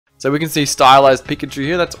So we can see stylized Pikachu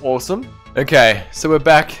here. That's awesome. Okay, so we're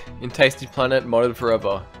back in Tasty Planet modded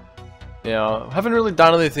forever. Now, haven't really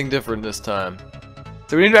done anything different this time.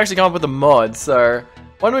 So we need to actually come up with a mod. So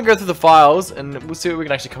why don't we go through the files and we'll see what we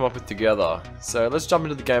can actually come up with together. So let's jump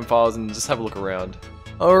into the game files and just have a look around.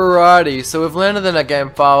 Alrighty, so we've landed in our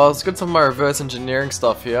game files. Got some of my reverse engineering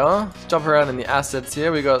stuff here. Let's jump around in the assets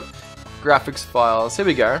here. We got graphics files. Here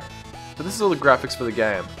we go. So this is all the graphics for the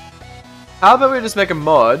game. How about we just make a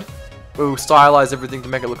mod where we'll stylize everything to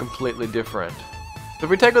make it look completely different. So if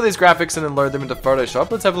we take all these graphics and then load them into Photoshop,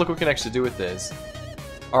 let's have a look what we can actually do with this.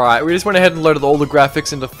 Alright, we just went ahead and loaded all the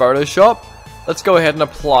graphics into Photoshop. Let's go ahead and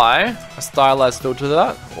apply a stylized filter to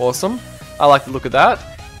that. Awesome. I like the look of that.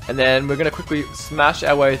 And then we're going to quickly smash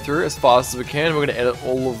our way through as fast as we can. We're going to edit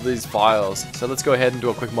all of these files. So let's go ahead and do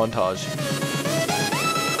a quick montage.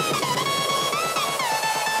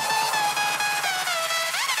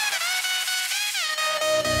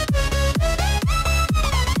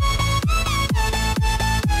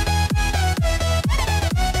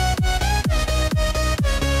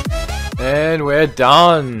 And we're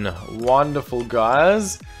done. Wonderful,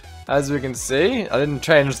 guys. As we can see, I didn't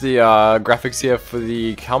change the graphics here for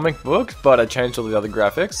the comic book, but I changed all the other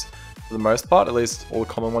graphics for the most part, at least all the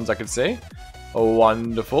common ones I could see. Oh,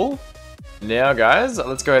 wonderful. Now, guys,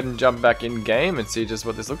 let's go ahead and jump back in game and see just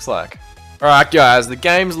what this looks like. Alright, guys, the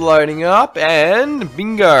game's loading up, and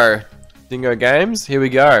bingo. Bingo games, here we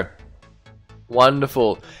go.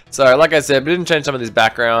 Wonderful. So, like I said, we didn't change some of these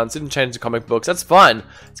backgrounds, didn't change the comic books, that's fine.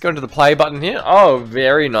 Let's go into the play button here. Oh,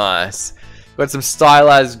 very nice. Got some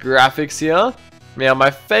stylized graphics here. Now, my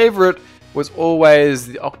favorite was always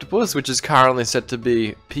the octopus, which is currently set to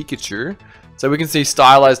be Pikachu. So we can see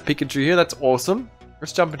stylized Pikachu here, that's awesome.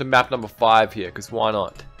 Let's jump into map number 5 here, because why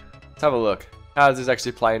not? Let's have a look. How does this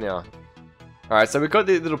actually play now? Alright, so we've got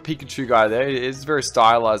the little Pikachu guy there. It is very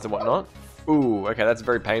stylized and whatnot. Ooh, okay, that's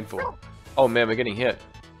very painful. Oh man, we're getting hit.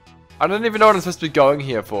 I don't even know what I'm supposed to be going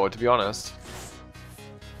here for, to be honest.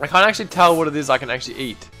 I can't actually tell what it is I can actually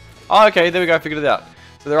eat. Oh, okay, there we go, I figured it out.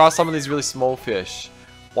 So there are some of these really small fish.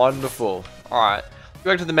 Wonderful. Alright,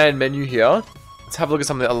 go back to the main menu here. Let's have a look at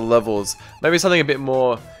some of the other levels. Maybe something a bit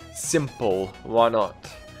more simple. Why not?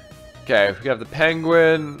 Okay, we can have the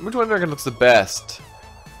penguin. Which one do I reckon looks the best?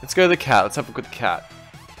 Let's go to the cat. Let's have a look at the cat.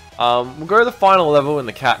 We'll go to the final level in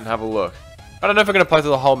the cat and have a look. I don't know if we're going to play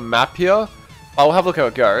through the whole map here. But we'll have a look how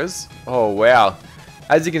it goes. Oh, wow.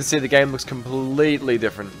 As you can see, the game looks completely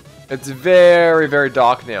different. It's very, very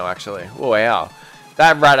dark now, actually. Oh, wow.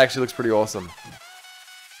 That rat actually looks pretty awesome.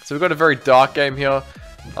 So we've got a very dark game here.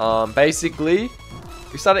 Basically,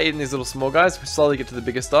 we started eating these little small guys. We slowly get to the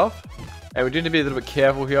bigger stuff. And we need to be a little bit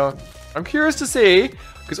careful here. I'm curious to see,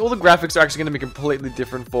 because all the graphics are actually going to be completely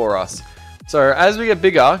different for us. So as we get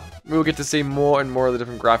bigger, we will get to see more and more of the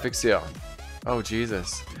different graphics here. Oh,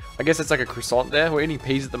 Jesus. I guess it's like a croissant there. We're eating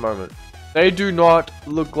peas at the moment. They do not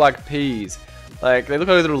look like peas. Like, they look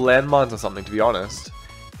like little landmines or something, to be honest.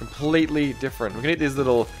 Completely different. We can eat these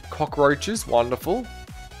little cockroaches. Wonderful.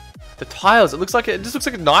 The tiles, it just looks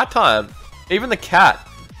like nighttime. Even the cat.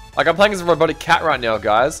 Like, I'm playing as a robotic cat right now,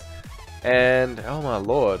 guys. And, oh my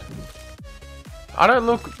lord. I don't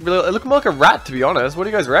look really, I look more like a rat, to be honest. What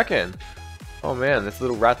do you guys reckon? Oh man, this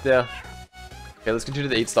little rat there. Okay, let's continue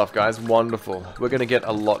to eat stuff, guys. Wonderful. We're gonna get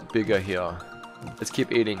a lot bigger here. Let's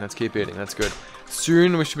keep eating. Let's keep eating. That's good.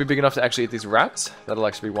 Soon we should be big enough to actually eat these rats. That'll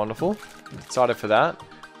actually be wonderful. Excited for that.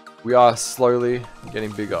 We are slowly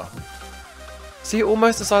getting bigger. See,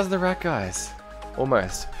 almost the size of the rat, guys.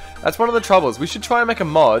 Almost. That's one of the troubles. We should try and make a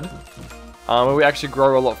mod where we actually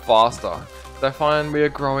grow a lot faster. But I find we are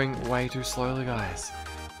growing way too slowly, guys.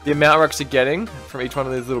 The amount we're actually getting from each one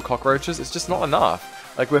of these little cockroaches is just not enough.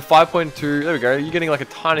 Like, we're 5.2, there we go, you're getting like a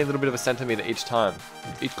tiny little bit of a centimeter each time.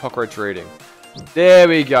 Each cockroach you're eating. There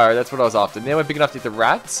we go, that's what I was after. Now we're big enough to eat the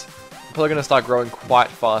rats. We're probably going to start growing quite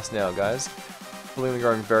fast now, guys. Probably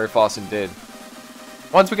growing very fast indeed.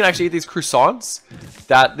 Once we can actually eat these croissants,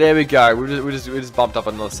 there we go, we just bumped up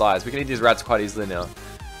another size. We can eat these rats quite easily now.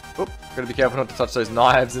 Oop, gotta be careful not to touch those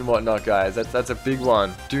knives and whatnot, guys. That's a big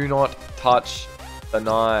one. Do not touch the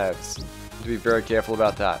knives. You have to be very careful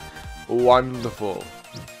about that. Wonderful.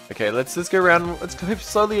 Okay, let's go around. Let's keep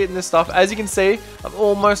slowly eating this stuff. As you can see, I'm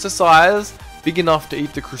almost a size big enough to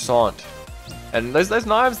eat the croissant. And those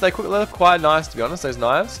knives, they're quite nice, to be honest, those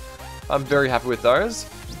knives. I'm very happy with those.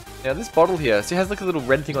 Now, this bottle here, see, it has like a little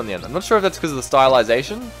red thing on the end. I'm not sure if that's because of the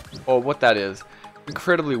stylization or what that is.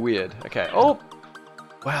 Incredibly weird. Okay. Oh!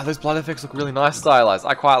 Wow, those blood effects look really nice stylized.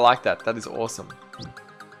 I quite like that. That is awesome.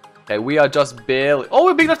 Okay, we are just barely... Oh,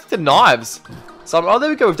 we're big enough to eat the knives. So, oh, there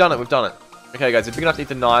we go. We've done it. We've done it. Okay, guys, we're big enough to eat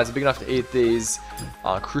the knives. We're big enough to eat these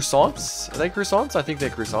croissants. Are they croissants? I think they're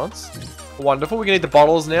croissants. Wonderful. We can eat the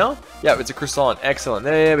bottles now. Yeah, it's a croissant. Excellent.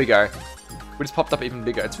 There we go. We just popped up even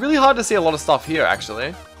bigger. It's really hard to see a lot of stuff here,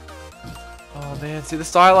 actually. Oh, man. See the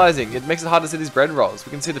stylizing. It makes it hard to see these bread rolls. We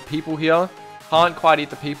can see the people here. Can't quite eat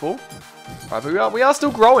the people. Alright, but we are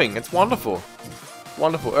still growing. It's wonderful.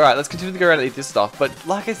 Wonderful. Alright, let's continue to go around and eat this stuff. But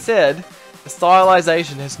like I said, the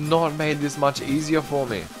stylization has not made this much easier for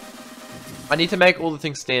me. I need to make all the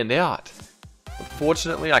things stand out.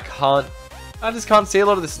 Unfortunately, I just can't see a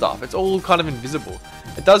lot of this stuff. It's all kind of invisible.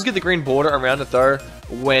 It does get the green border around it though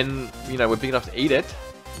when, you know, we're big enough to eat it.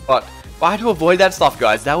 But if I had to avoid that stuff,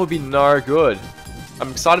 guys, that would be no good.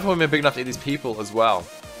 I'm excited for when we're big enough to eat these people as well.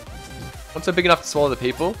 Once we're big enough to swallow the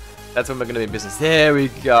people, that's when we're going to be in business. There we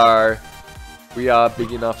go. We are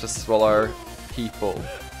big enough to swallow people.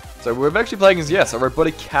 So we're actually playing as, yes, a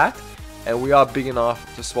robotic cat. And we are big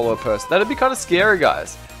enough to swallow a person. That'd be kind of scary,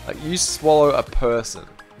 guys. Like, you swallow a person.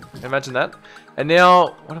 Imagine that. And now,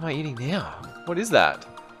 what am I eating now? What is that?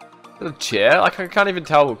 Is that a chair? Like, I can't even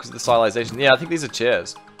tell because of the stylization. Yeah, I think these are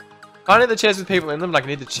chairs. I can't eat the chairs with people in them, but I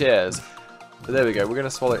can eat the chairs. But there we go. We're going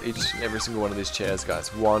to swallow each and every single one of these chairs,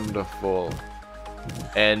 guys. Wonderful.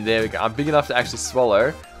 And there we go. I'm big enough to actually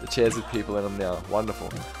swallow the chairs with people in them now.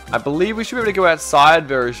 Wonderful. I believe we should be able to go outside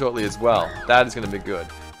very shortly as well. That is going to be good.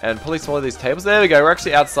 And probably swallow these tables. There we go. We're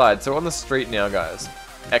actually outside. So we're on the street now, guys.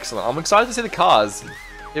 Excellent. I'm excited to see the cars.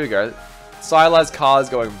 Here we go. Stylized cars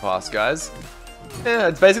going past, guys. Yeah,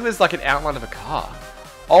 it's basically just like an outline of a car.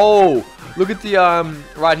 Oh, look at the,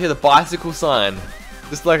 right here, the bicycle sign.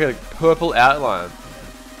 Just like a purple outline.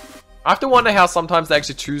 I have to wonder how sometimes they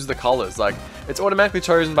actually choose the colors. Like, it's automatically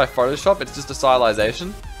chosen by Photoshop. It's just a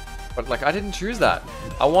stylization. But, like, I didn't choose that.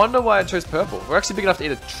 I wonder why I chose purple. We're actually big enough to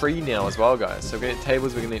eat a tree now as well, guys. So we're going to eat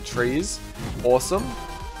tables, we're going to eat trees. Awesome.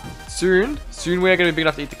 Soon we're going to be big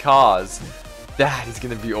enough to eat the cars. That is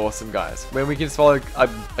going to be awesome, guys. When we can swallow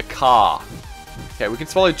a car. Okay, we can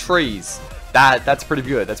swallow trees. That's pretty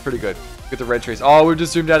good. That's pretty good. Look at the red trees. Oh, we've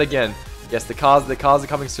just zoomed out again. Yes, the cars are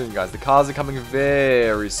coming soon, guys. The cars are coming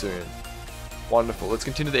very soon. Wonderful. Let's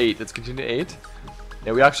continue to eat. Let's continue to eat.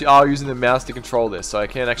 Now, we actually are using the mouse to control this, so I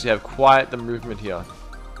can actually have quite the movement here.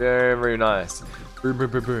 Very, very nice. Boom, boom,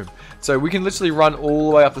 boom, boom. So we can literally run all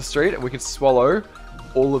the way up the street, and we can swallow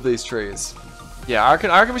all of these trees. Yeah, I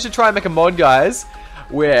reckon we should try and make a mod, guys,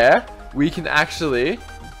 where we can actually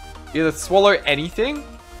either swallow anything.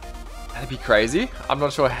 That'd be crazy. I'm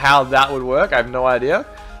not sure how that would work. I have no idea.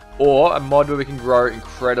 Or a mod where we can grow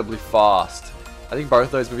incredibly fast. I think both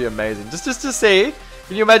of those would be amazing. Just to see.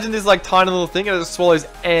 Can you imagine this like tiny little thing and it just swallows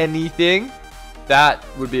anything? That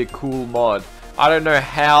would be a cool mod. I don't know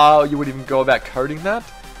how you would even go about coding that,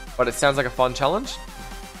 but it sounds like a fun challenge.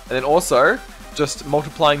 And then also, just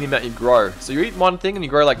multiplying the amount you grow. So you eat one thing and you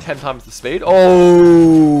grow like 10 times the speed.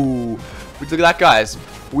 Oh! Look at that, guys.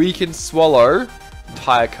 We can swallow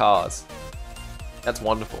entire cars. That's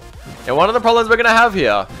wonderful. Now, one of the problems we're going to have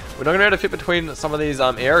here, we're not going to be able to fit between some of these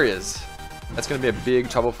areas. That's going to be a big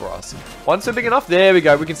trouble for us. Once we're big enough, there we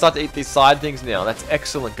go. We can start to eat these side things now. That's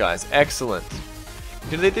excellent, guys. Excellent.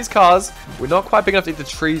 We're going to eat these cars. We're not quite big enough to eat the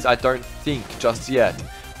trees, I don't think, just yet.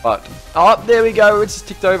 But, oh, there we go. It's just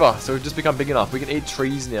ticked over. So we've just become big enough. We can eat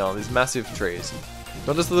trees now. These massive trees.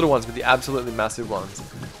 Not just the little ones, but the absolutely massive ones.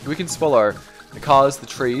 We can swallow the cars, the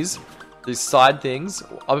trees, these side things.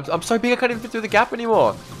 I'm so big I can't even fit through the gap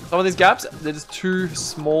anymore. Some of these gaps, they're just too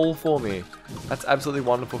small for me. That's absolutely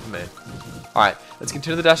wonderful for me. Alright, let's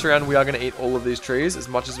continue the dash around. We are going to eat all of these trees as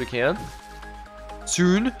much as we can.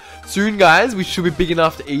 Soon, guys, we should be big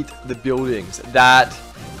enough to eat the buildings. That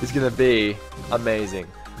is going to be amazing.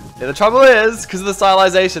 Now, the trouble is, because of the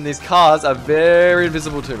stylization, these cars are very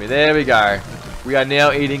invisible to me. There we go. We are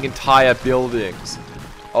now eating entire buildings.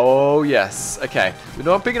 Oh, yes. Okay. We're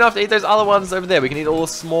not big enough to eat those other ones over there. We can eat all the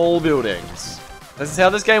small buildings. This is how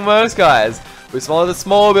this game works, guys. We swallow the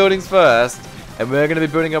small buildings first, and we're going to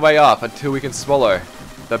be building our way up until we can swallow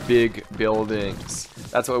the big buildings.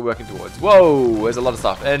 That's what we're working towards. Whoa, there's a lot of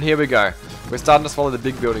stuff. And here we go. We're starting to swallow the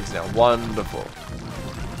big buildings now. Wonderful.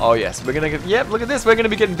 Oh, yes. We're going to get... Yep, look at this. We're going to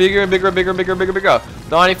be getting bigger and bigger and bigger and bigger and bigger and bigger.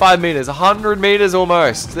 95 meters. 100 meters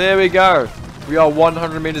almost. There we go. We are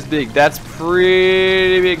 100 meters big. That's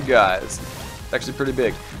pretty big, guys. It's actually pretty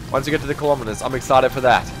big. Once we get to the kilometers, I'm excited for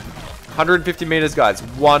that. 150 meters, guys.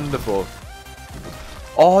 Wonderful.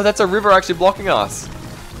 Oh, that's a river actually blocking us.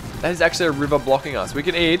 That is actually a river blocking us. We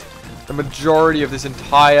can eat the majority of this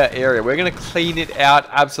entire area. We're going to clean it out,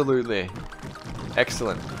 absolutely.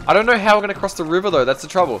 Excellent. I don't know how we're going to cross the river, though. That's the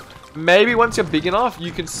trouble. Maybe once you're big enough,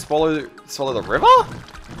 you can swallow the river?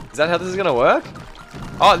 Is that how this is going to work?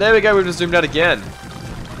 Oh, there we go. We've just zoomed out again.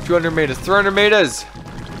 200 meters, 300 meters.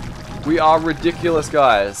 We are ridiculous,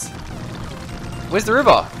 guys. Where's the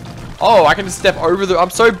river? Oh, I can just step over the... I'm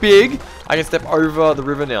so big, I can step over the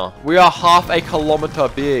river now. We are half a kilometer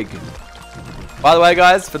big. By the way,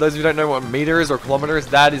 guys, for those of you who don't know what meter is or kilometer is,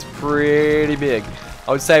 that is pretty big.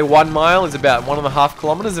 I would say 1 mile is about 1.5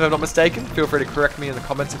 kilometers, if I'm not mistaken. Feel free to correct me in the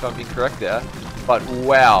comments if I'm incorrect there. But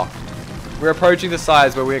wow. We're approaching the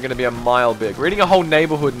size where we're going to be a mile big. We're eating a whole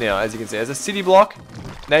neighborhood now, as you can see. There's a city block.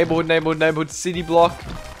 Neighborhood, neighborhood, neighborhood, city block.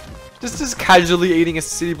 Just casually eating a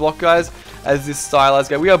city block, guys, as this stylized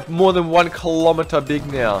guy. We are more than 1 kilometer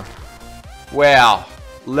big now. Wow.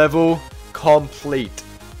 Level complete.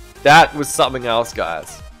 That was something else,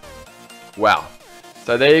 guys. Wow.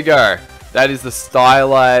 So there you go. That is the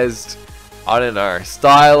stylized, I don't know,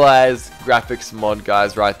 stylized graphics mod,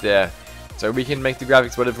 guys, right there. So we can make the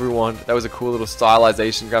graphics whatever we want. That was a cool little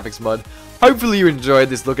stylization graphics mod. Hopefully you enjoyed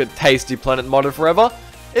this look at Tasty Planet Modded Forever.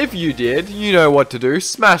 If you did, you know what to do.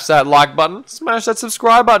 Smash that like button. Smash that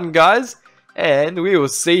subscribe button, guys. And we will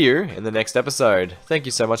see you in the next episode. Thank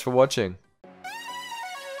you so much for watching.